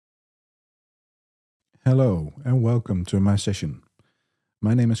Hello and welcome to my session.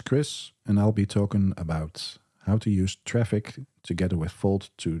 My name is Chris and I'll be talking about how to use Traefik together with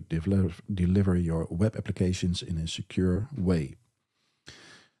Vault to deliver your web applications in a secure way.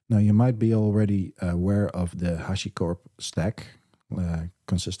 Now you might be already aware of the HashiCorp stack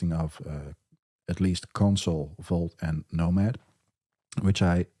consisting of at least Console, Vault and Nomad, which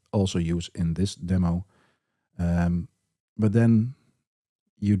I also use in this demo. But then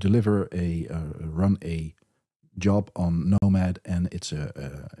you deliver run a job on Nomad, and it's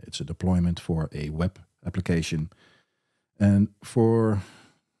a deployment for a web application. And for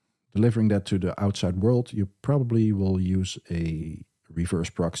delivering that to the outside world, you probably will use a reverse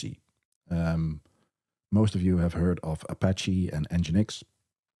proxy. Most of you have heard of Apache and Nginx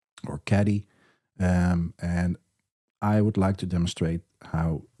or Caddy, and I would like to demonstrate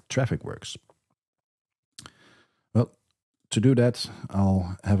how Traefik works. Well, to do that,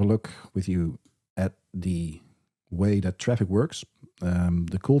 I'll have a look with you at the way that Traefik works.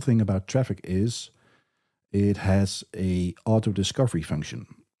 The cool thing about Traefik is it has a auto discovery function,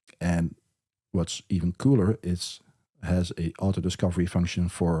 and what's even cooler is it has a auto discovery function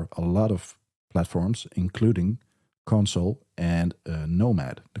for a lot of platforms, including Console and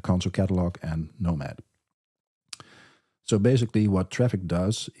Nomad, the Console catalog and Nomad. So basically what Traefik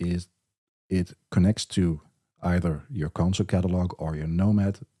does is it connects to either your Console catalog or your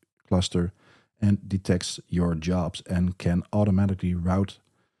Nomad cluster and detects your jobs and can automatically route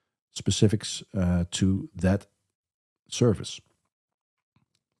specifics to that service.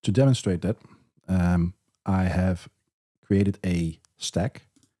 To demonstrate that, I have created a stack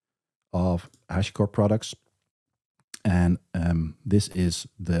of HashiCorp products, and this is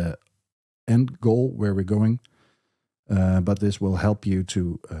the end goal where we're going, but this will help you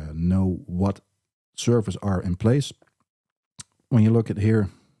to know what servers are in place. When you look at here,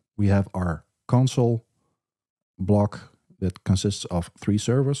 we have our console block that consists of 3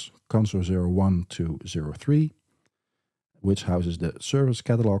 servers, console 01 to 03, which houses the service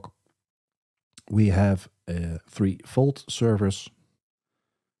catalog. We have 3 Vault servers,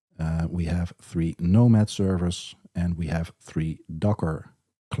 we have 3 Nomad servers, and we have 3 Docker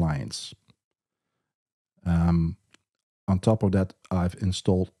clients. On top of that, I've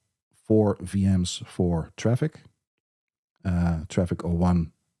installed 4 VMs for Traefik, Traefik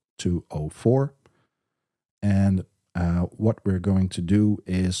 01 to 04. And what we're going to do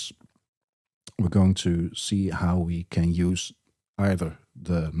is we're going to see how we can use either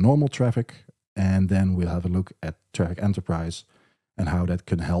the normal Traefik, and then we'll have a look at Traefik Enterprise and how that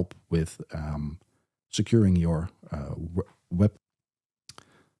can help with securing your web.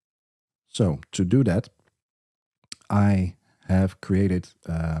 So to do that, I have created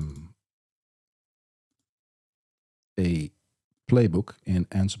a playbook in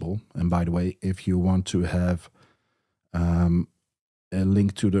Ansible. And by the way, if you want to have a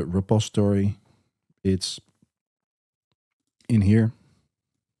link to the repository, it's in here,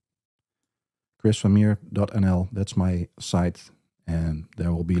 chrisvanmeer.nl. That's my site, and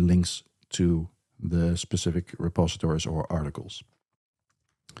there will be links to the specific repositories or articles.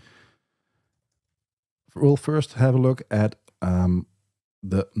 We'll first have a look at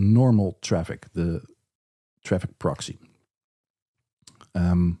the normal Traefik, the Traefik proxy.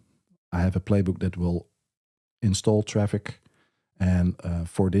 I have a playbook that will install Traefik, and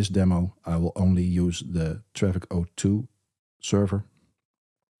for this demo I will only use the Traefik 02 server.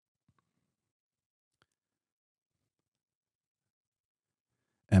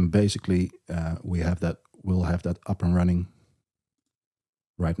 And basically we'll have that up and running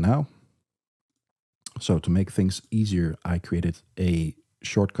right now. So to make things easier, I created a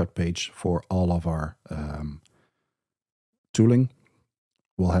shortcut page for all of our tooling.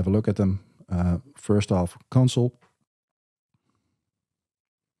 We'll have a look at them. First off, console,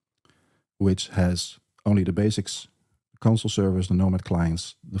 which has only the basics: the console servers, the Nomad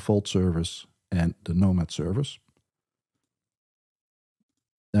clients, the Vault servers, and the Nomad servers.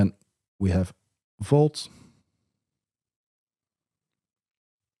 Then we have Vault,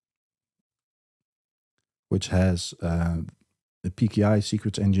 which has the PKI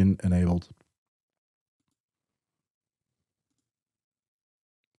secrets engine enabled.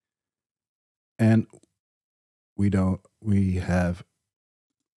 And we have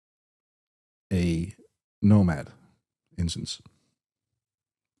a Nomad instance.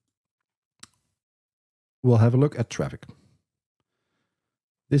 We'll have a look at Traefik.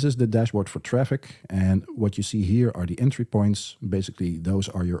 This is the dashboard for Traefik, and what you see here are the entry points. Basically, those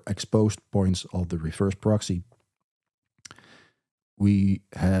are your exposed points of the reverse proxy. We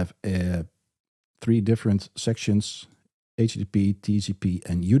have 3 different sections: HTTP, TCP,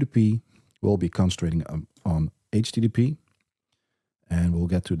 and UDP. we'll be concentrating on HTTP, and we'll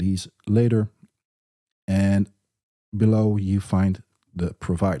get to these later. And below you find the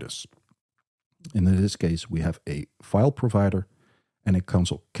providers. And in this case, we have a file provider and a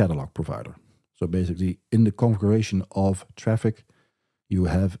console catalog provider. So basically, in the configuration of Traefik, you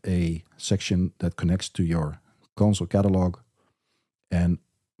have a section that connects to your console catalog, and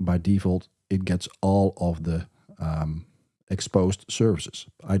by default, it gets all of the exposed services.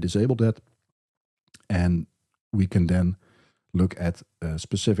 I disabled that, and we can then look at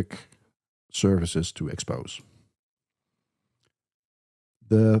specific services to expose.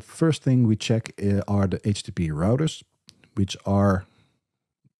 The first thing we check are the HTTP routers, which are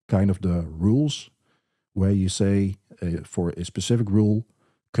kind of the rules where you say for a specific rule,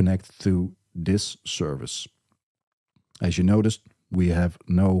 connect to this service. As you noticed, we have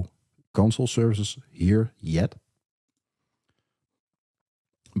no console services here yet.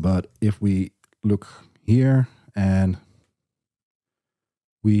 But if we look here, and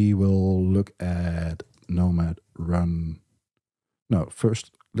we will look at Nomad run. No,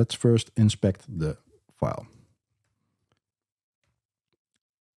 let's first inspect the file.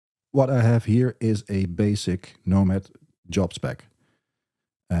 What I have here is a basic Nomad job spec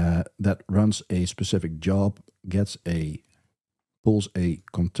that runs a specific job, pulls a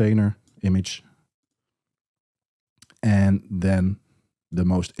container image, and then the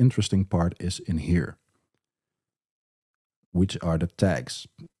most interesting part is in here, which are the tags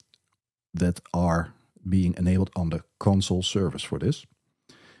that are being enabled on the console service for this.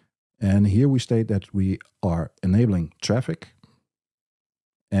 And here we state that we are enabling Traefik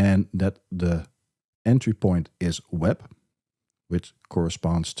and that the entry point is web, which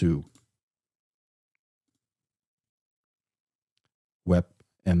corresponds to web,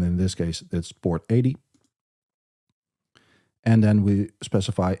 and in this case it's port 80. And then we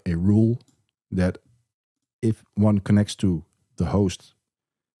specify a rule that if one connects to the host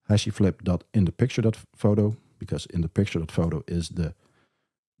hashiflip.inthepicture.photo, because inthepicture.photo is the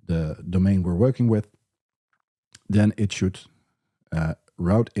domain we're working with, then it should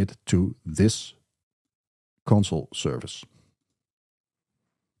route it to this console service.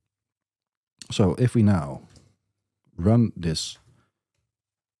 So if we now run this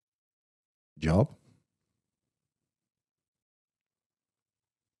job,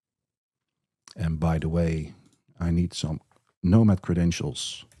 and by the way, I need some Nomad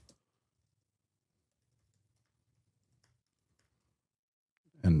credentials.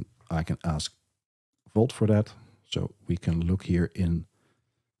 And I can ask Vault for that. So we can look here in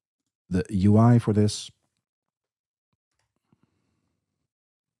the UI for this.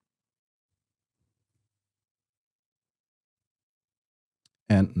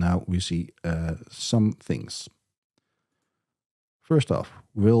 And now we see some things. First off,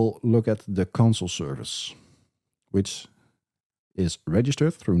 we'll look at the console service, which is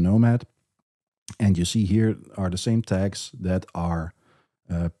registered through Nomad. And you see here are the same tags that are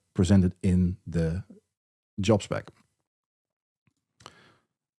presented in the job spec.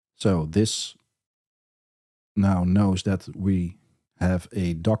 So this now knows that we have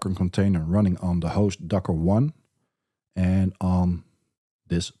a Docker container running on the host Docker 1 and on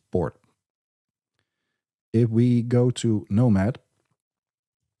this port. If we go to Nomad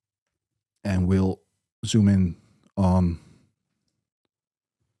and we'll zoom in on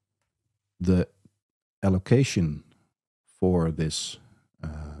the allocation for this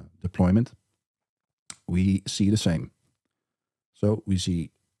deployment, we see the same. So we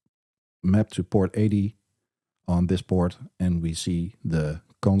see map to port 80 on this port, and we see the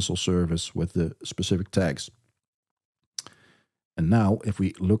console service with the specific tags. And now if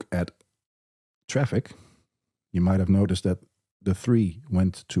we look at Traefik, you might have noticed that the 3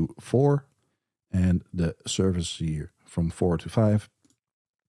 went to 4 and the service here from 4 to 5.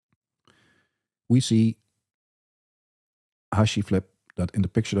 We see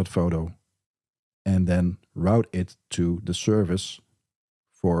hashiflip.inthepicture.photo and then route it to the service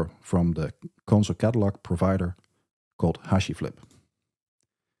from the console catalog provider called HashiFlip.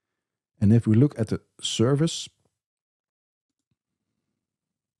 And if we look at the service,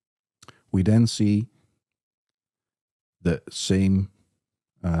 we then see the same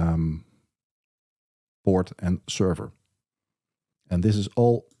port and server. And this is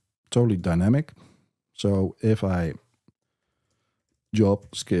all totally dynamic. So if I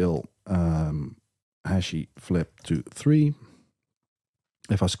job scale HashiFlip to 3,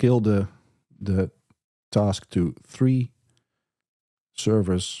 if I scale the task to 3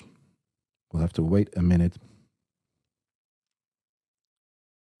 servers, we'll have to wait a minute.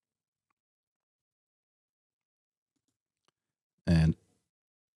 And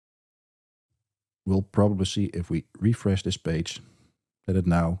we'll probably see if we refresh this page that it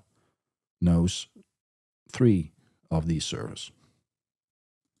now knows 3 of these servers.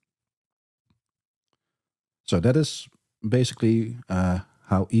 So that is basically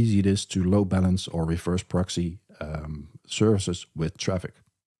how easy it is to load balance or reverse proxy services with Traefik.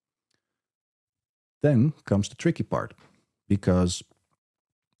 Then comes the tricky part, because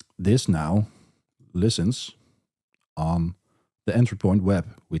this now listens on the entry point web,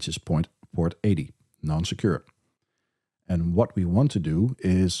 which is port 80, non-secure. And what we want to do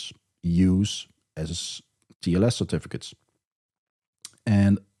is use as TLS certificates.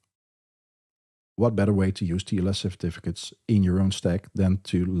 And what better way to use TLS certificates in your own stack than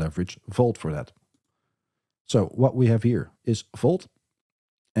to leverage Vault for that? So what we have here is Vault,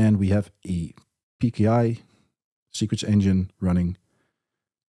 and we have a PKI secrets engine running,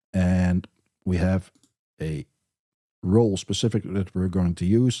 and we have a role specific that we're going to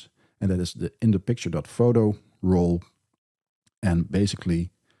use, and that is the inthepicture.photo role. And basically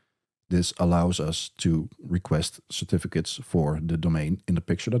this allows us to request certificates for the domain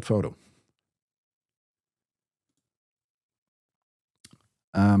inthepicture.photo.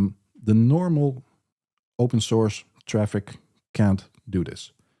 The normal open source Traefik can't do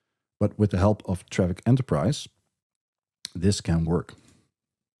this, but with the help of Traefik Enterprise, this can work.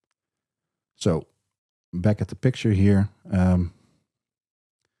 So back at the picture here,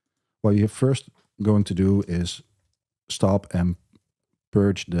 what you're first going to do is stop and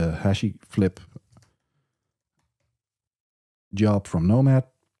purge the HashiFlip job from Nomad.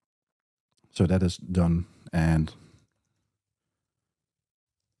 So that is done, and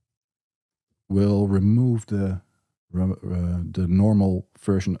we'll remove the normal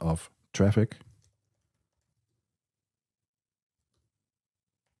version of Traefik.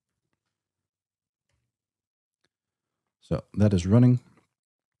 So that is running.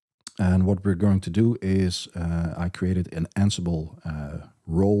 And what we're going to do is I created an Ansible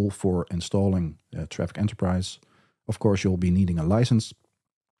role for installing Traefik Enterprise. Of course, you'll be needing a license,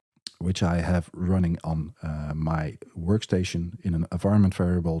 which I have running on my workstation in an environment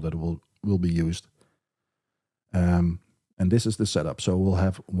variable that will be used. And this is the setup. So we'll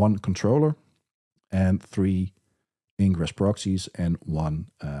have 1 controller and 3 ingress proxies and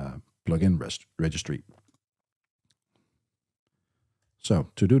 1 plugin registry. So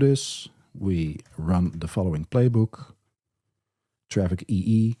to do this, we run the following playbook: Traefik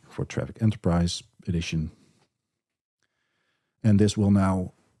EE for Traefik Enterprise Edition. And this will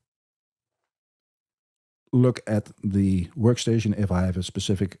now look at the workstation. If I have a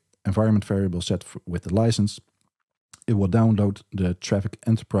specific environment variable set with the license, it will download the Traefik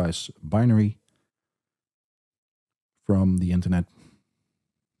Enterprise binary from the internet.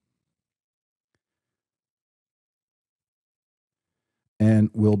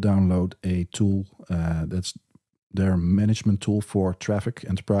 And we'll download a tool that's their management tool for Traefik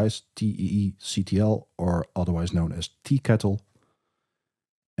Enterprise, TEECTL, or otherwise known as tcettle.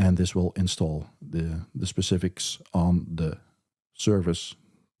 And this will install the specifics on the service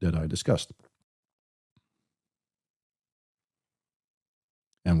that I discussed.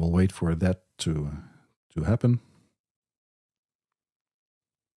 And we'll wait for that to happen.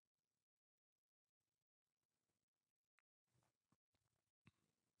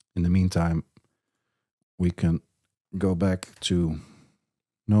 In the meantime, we can go back to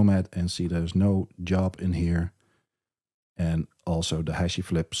Nomad and see there's no job in here. And also the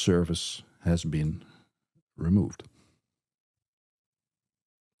HashiFlip service has been removed.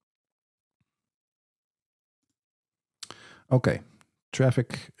 Okay,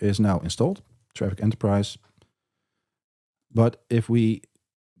 Traefik is now installed, Traefik Enterprise. But if we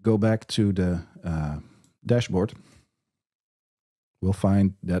go back to the dashboard, we'll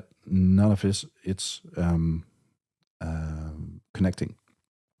find that none of it's connecting.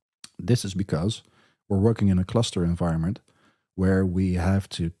 This is because we're working in a cluster environment where we have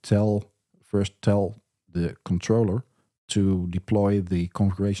to first tell the controller to deploy the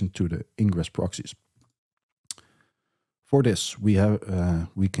configuration to the ingress proxies. For this, we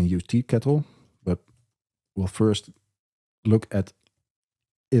can use tcettle, but we'll first look at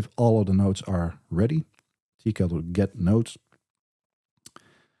if all of the nodes are ready. Tcettle get nodes.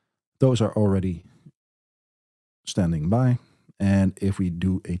 Those are already standing by. And if we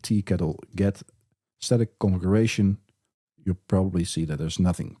do a tcettle get static configuration, you'll probably see that there's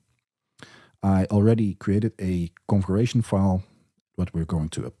nothing. I already created a configuration file that we're going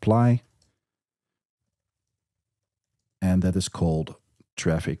to apply. And that is called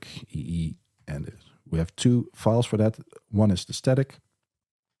Traefik EE. And we have 2 files for that. One is the static,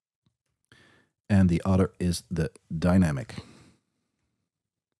 and the other is the dynamic.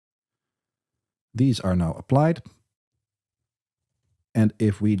 These are now applied. And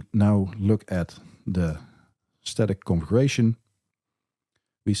if we now look at the static configuration,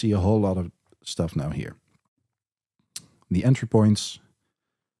 we see a whole lot of stuff now here. The entry points,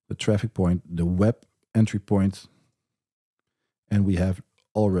 the traffic point, the web entry point, and we have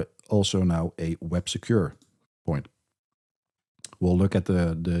already also now a web secure point. We'll look at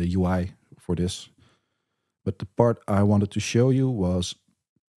the UI for this, but the part I wanted to show you was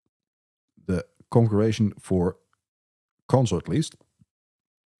the configuration for console at least.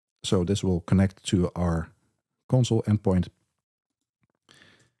 So this will connect to our console endpoint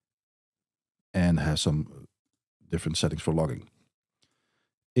and have some different settings for logging.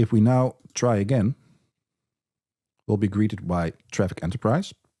 If we now try again, we'll be greeted by Traefik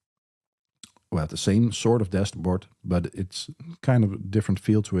Enterprise. We'll have the same sort of dashboard, but it's kind of a different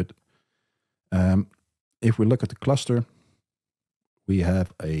feel to it. If we look at the cluster, we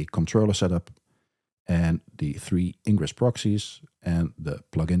have a controller setup and the 3 ingress proxies and the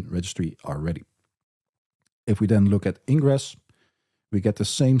plugin registry are ready. If we then look at ingress, we get the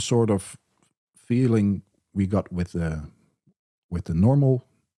same sort of feeling we got with the normal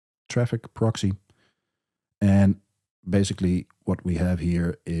traffic proxy. And basically what we have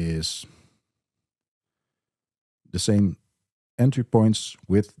here is the same entry points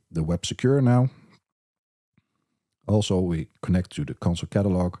with the web secure now. Also, we connect to the console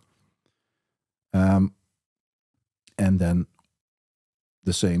catalog. And then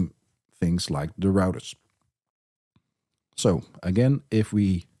the same things like the routers. So again, if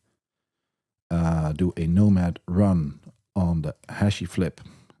we do a nomad run on the HashiFlip,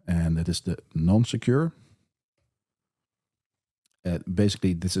 and that is the non-secure,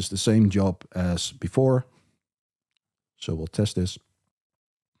 basically this is the same job as before. So we'll test this.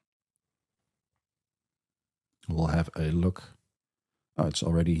 We'll have a look. Oh, it's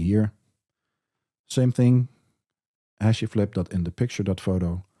already here. Same thing,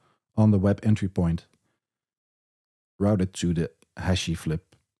 hashiflip.inthepicture.photo on the web entry point, routed to the HashiFlip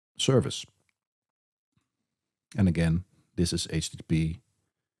service. And again, this is HTTP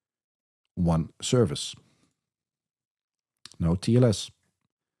 1 service. No TLS.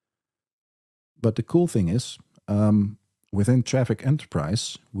 But the cool thing is, within Traefik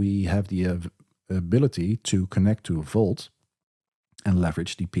Enterprise, we have the ability to connect to Vault and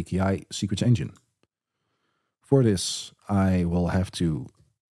leverage the PKI secrets engine. For this, I will have to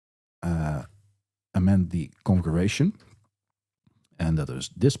amend the configuration, and that is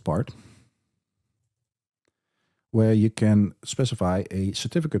this part, where you can specify a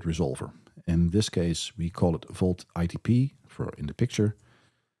certificate resolver. In this case, we call it Vault ITP for in the picture.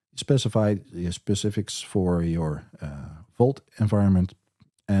 Specify the specifics for your Vault environment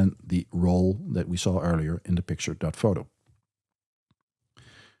and the role that we saw earlier in the picture.photo.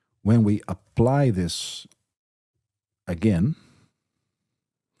 When we apply this again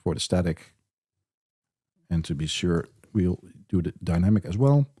for the static, and to be sure we'll do the dynamic as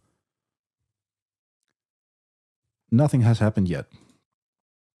well, nothing has happened yet,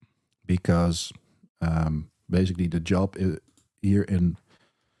 because basically the job here in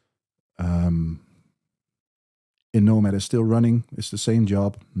Nomad is still running. It's the same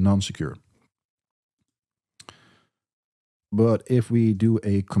job, non-secure. But if we do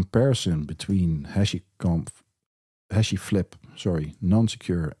a comparison between HashiFlip,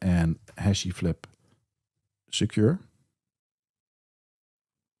 non-secure, and HashiFlip secure,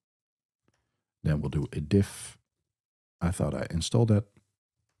 then we'll do a diff. I thought I installed that.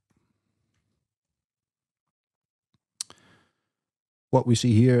 What we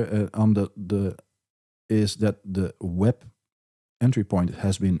see here on the is that the web entry point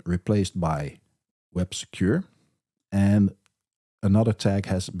has been replaced by web secure, and another tag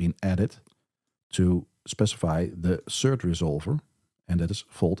has been added to specify the cert resolver, and that is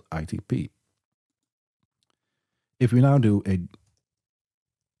Vault ITP. If we now do a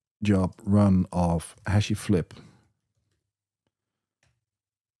job run of HashiFlip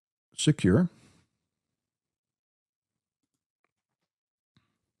secure,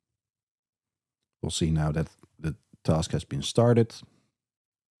 we'll see now that the task has been started.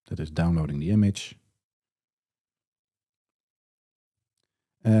 That is downloading the image.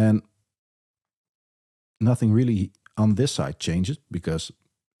 And nothing really on this side changes because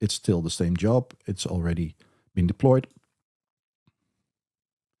it's still the same job. It's already been deployed.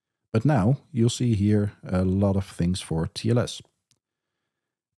 But now you'll see here a lot of things for TLS.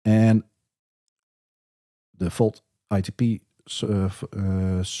 And the Vault ITP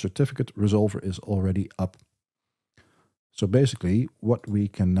certificate resolver is already up. So basically what we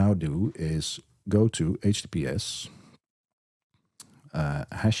can now do is go to HTTPS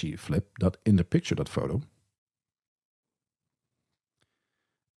hashiflip.inthepicture.photo.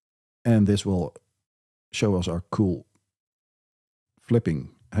 And this will show us our cool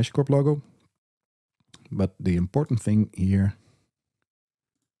flipping HashiCorp logo. But the important thing here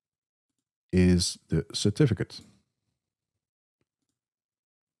is the certificate.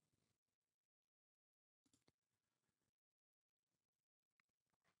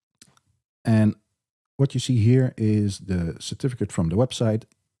 And what you see here is the certificate from the website,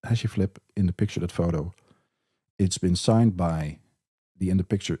 HashiFlip in the picture.photo. It's been signed by the In the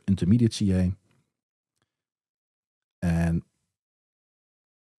Picture Intermediate CA. And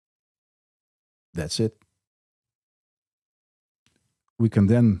that's it. We can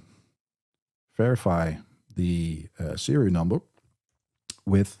then verify the serial number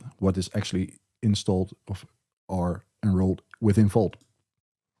with what is actually installed or enrolled within Vault.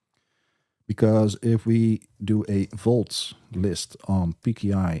 Because if we do a Vault list on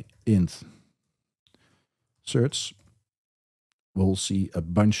PKI int certs, we'll see a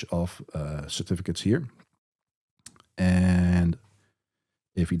bunch of certificates here. And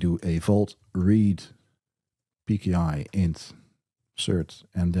if we do a Vault read PKI int cert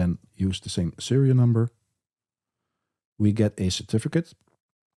and then use the same serial number, we get a certificate.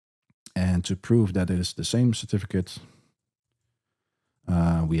 And to prove that it is the same certificate,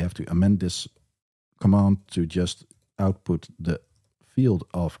 we have to amend this command to just output the field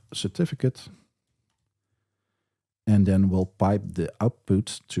of certificate. And then we'll pipe the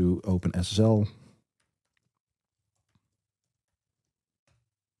output to OpenSSL.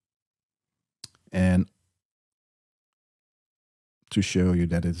 And to show you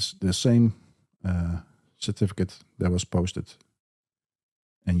that it's the same certificate that was posted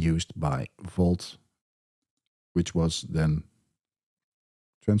and used by Vault, which was then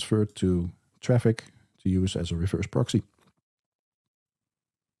transferred to Traefik to use as a reverse proxy.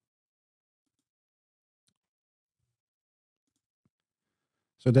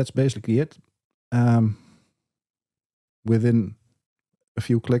 So that's basically it. Within a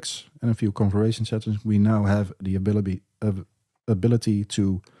few clicks and a few configuration settings, we now have the ability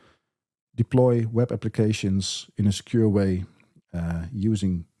to deploy web applications in a secure way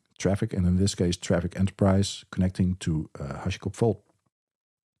using Traefik, and in this case, Traefik Enterprise, connecting to HashiCorp Vault.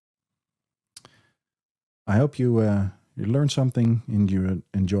 I hope you learned something and you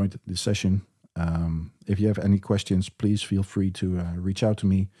enjoyed this session. If you have any questions, please feel free to reach out to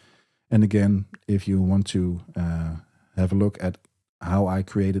me. And again, if you want to have a look at how I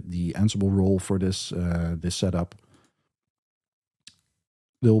created the Ansible role for this setup,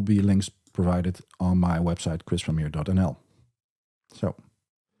 there will be links provided on my website, chrisvermeer.nl. So,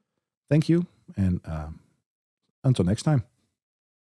 thank you, and until next time.